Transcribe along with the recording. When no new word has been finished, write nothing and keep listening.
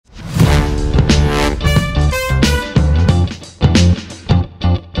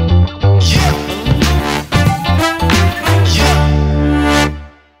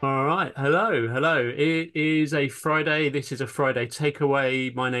hello. It is a Friday. This is a Friday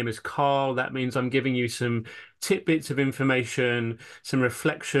takeaway. My name is Carl. That means I'm giving you some tidbits of information, some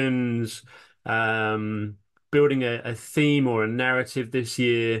reflections, um, building a theme or a narrative this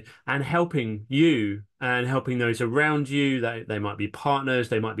year, and helping you and helping those around you. They might be partners,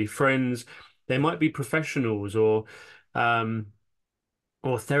 they might be friends, they might be professionals um,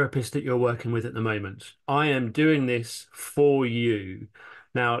 or therapist that you're working with at the moment. I am doing this for you.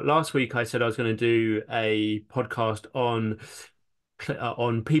 Now, last week I said I was going to do a podcast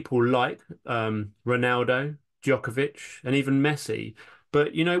on people like Ronaldo, Djokovic, and even Messi.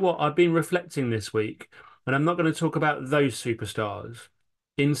 But you know what? I've been reflecting this week, and I'm not going to talk about those superstars.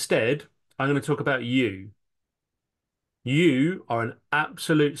 Instead, I'm going to talk about you. You are an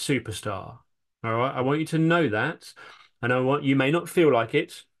absolute superstar. All right. I want you to know that. And you may not feel like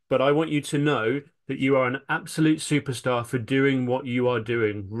it, but I want you to know that you are an absolute superstar for doing what you are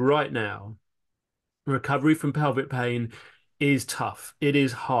doing right now. Recovery from pelvic pain is tough. It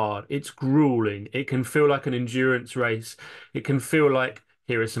is hard. It's grueling. It can feel like an endurance race. It can feel like,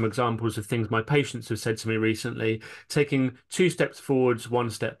 here are some examples of things my patients have said to me recently, taking 2 steps forwards,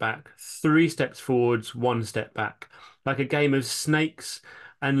 1 step back, 3 steps forwards, 1 step back, like a game of snakes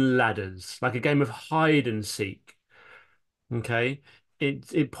and ladders, like a game of hide and seek. Okay.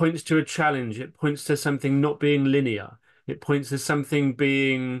 It points to a challenge. It points to something not being linear. It points to something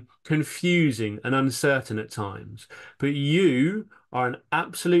being confusing and uncertain at times. But you are an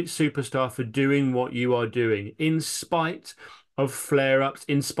absolute superstar for doing what you are doing, in spite of flare-ups,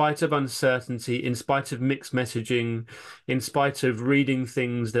 in spite of uncertainty, in spite of mixed messaging, in spite of reading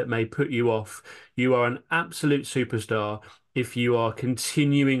things that may put you off. You are an absolute superstar if you are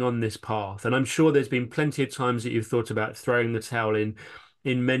continuing on this path. And I'm sure there's been plenty of times that you've thought about throwing the towel in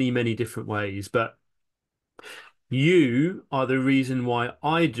many, many different ways. But you are the reason why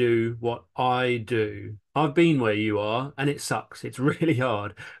I do what I do. I've been where you are, and it sucks. It's really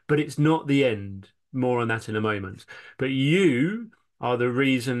hard, but it's not the end. More on that in a moment. But are the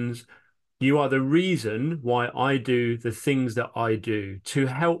reasons, you are the reason why I do the things that I do to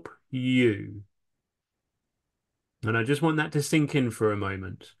help you. And I just want that to sink in for a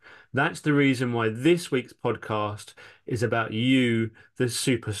moment. That's the reason why this week's podcast is about you, the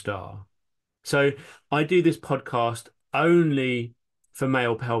superstar. So I do this podcast only for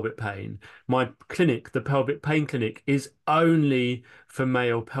male pelvic pain. My clinic, the Pelvic Pain Clinic, is only for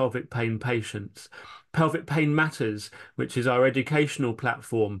male pelvic pain patients. Pelvic Pain Matters, which is our educational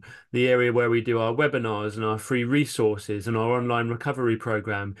platform, the area where we do our webinars and our free resources and our online recovery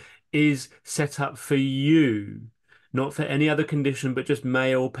program, is set up for you, not for any other condition, but just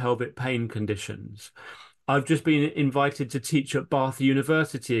male pelvic pain conditions. I've just been invited to teach at Bath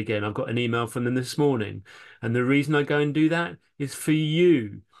University again. I've got an email from them this morning. And the reason I go and do that is for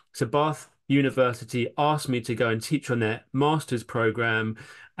you. So Bath University asked me to go and teach on their master's program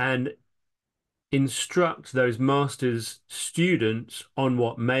and instruct those master's students on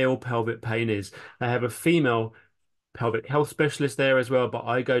what male pelvic pain is. They have a female pelvic health specialist there as well, but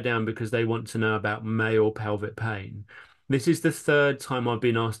I go down because they want to know about male pelvic pain. This is the third time I've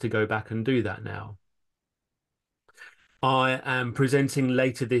been asked to go back and do that now. I am presenting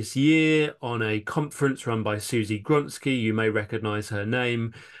later this year on a conference run by Susie Gronsky. You may recognize her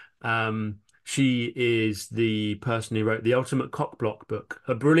name. She is the person who wrote the Ultimate Cockblock book,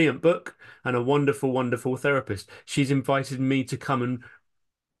 a brilliant book and a wonderful, wonderful therapist. She's invited me to come and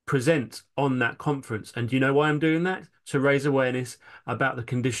present on that conference. And do you know why I'm doing that? To raise awareness about the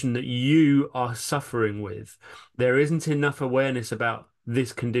condition that you are suffering with. There isn't enough awareness about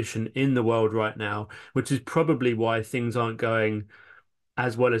this condition in the world right now, which is probably why things aren't going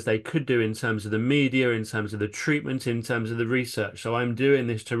as well as they could do in terms of the media, in terms of the treatment, in terms of the research. So I'm doing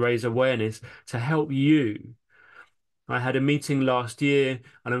this to raise awareness to help you. I had a meeting last year,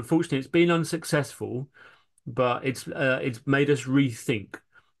 and unfortunately, it's been unsuccessful, but it's made us rethink.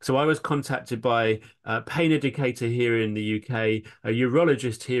 So I was contacted by a pain educator here in the UK, a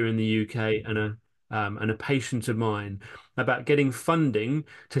urologist here in the UK, and a patient of mine about getting funding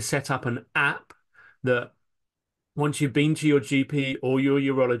to set up an app that once you've been to your GP or your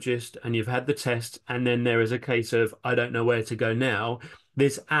urologist and you've had the test, and then there is a case of, I don't know where to go now,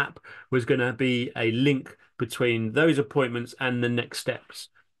 this app was going to be a link between those appointments and the next steps.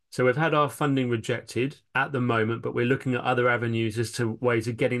 So we've had our funding rejected at the moment, but we're looking at other avenues as to ways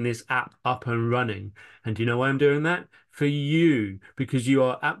of getting this app up and running. And do you know why I'm doing that? For you, because you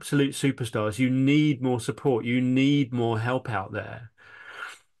are absolute superstars. You need more support. You need more help out there.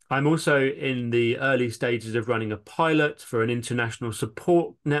 I'm also in the early stages of running a pilot for an international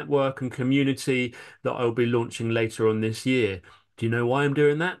support network and community that I'll be launching later on this year. Do you know why I'm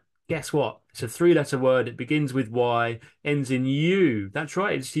doing that? Guess what? It's a three-letter word. It begins with Y, ends in U. That's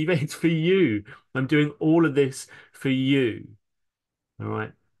right. It's for you. I'm doing all of this for you. All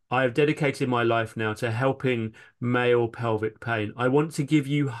right. I have dedicated my life now to helping male pelvic pain. I want to give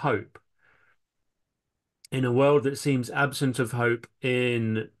you hope in a world that seems absent of hope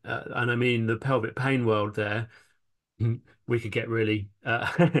and I mean the pelvic pain world there. We could get really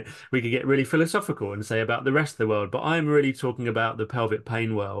we could get really philosophical and say about the rest of the world, but I'm really talking about the pelvic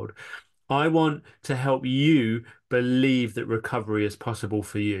pain world. I want to help you believe that recovery is possible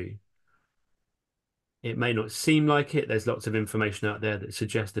for you. It may not seem like it. There's lots of information out there that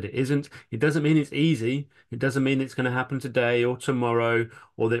suggests that it isn't. It doesn't mean it's easy. It doesn't mean it's going to happen today or tomorrow,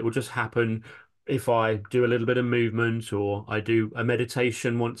 or that it will just happen if I do a little bit of movement or I do a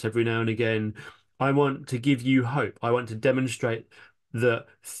meditation once every now and again. I want to give you hope. I want to demonstrate that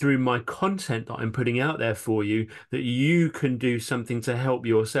through my content that I'm putting out there for you, that you can do something to help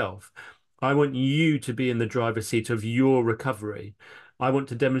yourself. I want you to be in the driver's seat of your recovery. I want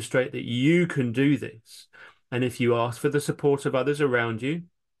to demonstrate that you can do this. And if you ask for the support of others around you,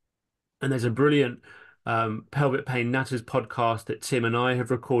 and there's a brilliant Pelvic Pain Natters podcast that Tim and I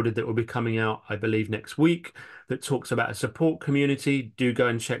have recorded that will be coming out, I believe, next week that talks about a support community. Do go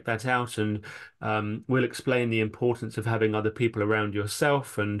and check that out. And we'll explain the importance of having other people around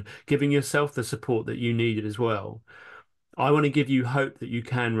yourself and giving yourself the support that you needed as well. I want to give you hope that you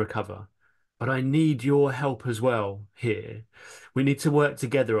can recover, but I need your help as well here. We need to work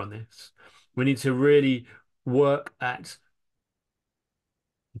together on this. We need to really work at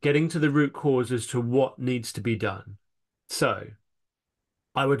getting to the root cause as to what needs to be done. So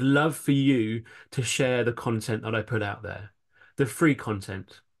I would love for you to share the content that I put out there, the free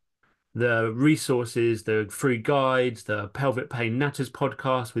content, the resources, the free guides, the Pelvic Pain Natters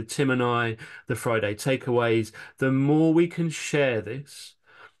podcast with Tim and I, the Friday takeaways. The more we can share this,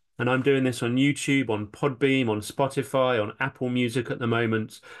 and I'm doing this on YouTube, on Podbeam, on Spotify, on Apple Music at the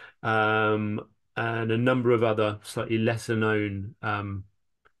moment, and a number of other slightly lesser known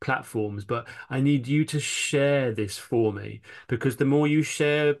platforms. But I need you to share this for me because the more you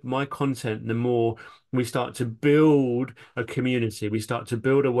share my content, the more we start to build a community. We start to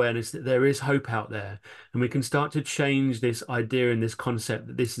build awareness that there is hope out there, and we can start to change this idea and this concept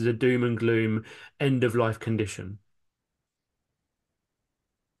that this is a doom and gloom end of life condition.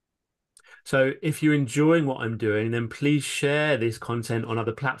 So if you're enjoying what I'm doing, then please share this content on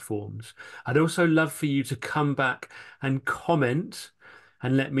other platforms. I'd also love for you to come back and comment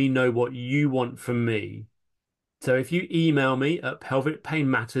and let me know what you want from me. So if you email me at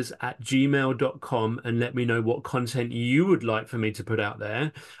pelvicpainmatters@gmail.com and let me know what content you would like for me to put out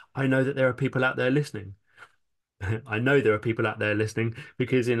there, I know that there are people out there listening. I know there are people out there listening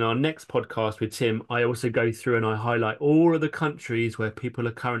because in our next podcast with Tim, I also go through and I highlight all of the countries where people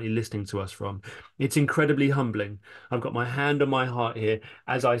are currently listening to us from. It's incredibly humbling. I've got my hand on my heart here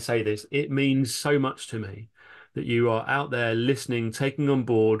as I say this. It means so much to me that you are out there listening, taking on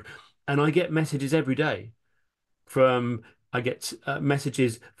board, and I get messages every day from I get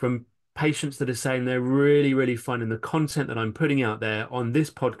messages from patients that are saying they're really, really finding the content that I'm putting out there on this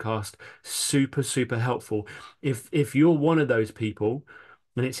podcast super, super helpful. If you're one of those people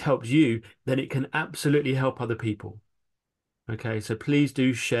and it's helped you, then it can absolutely help other people. Okay, so please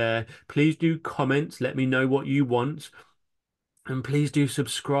do share, please do comment, let me know what you want. And please do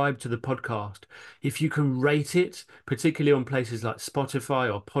subscribe to the podcast. If you can rate it, particularly on places like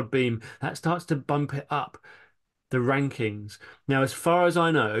Spotify or Podbeam, that starts to bump it up the rankings. Now, as far as I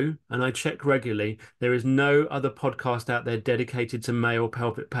know, and I check regularly, there is no other podcast out there dedicated to male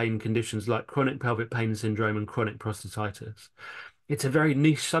pelvic pain conditions like chronic pelvic pain syndrome and chronic prostatitis. It's a very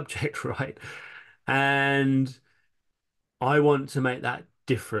niche subject, right? And I want to make that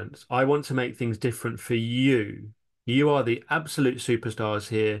difference. I want to make things different for you. You are the absolute superstars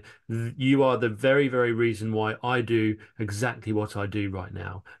here. You are the very, very reason why I do exactly what I do right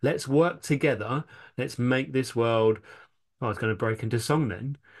now. Let's work together. Let's make this world. Oh, I was going to break into song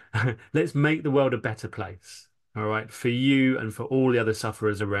then. Let's make the world a better place. All right, for you and for all the other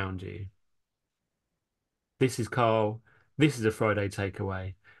sufferers around you. This is Carl. This is a Friday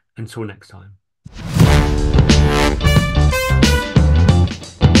takeaway. Until next time.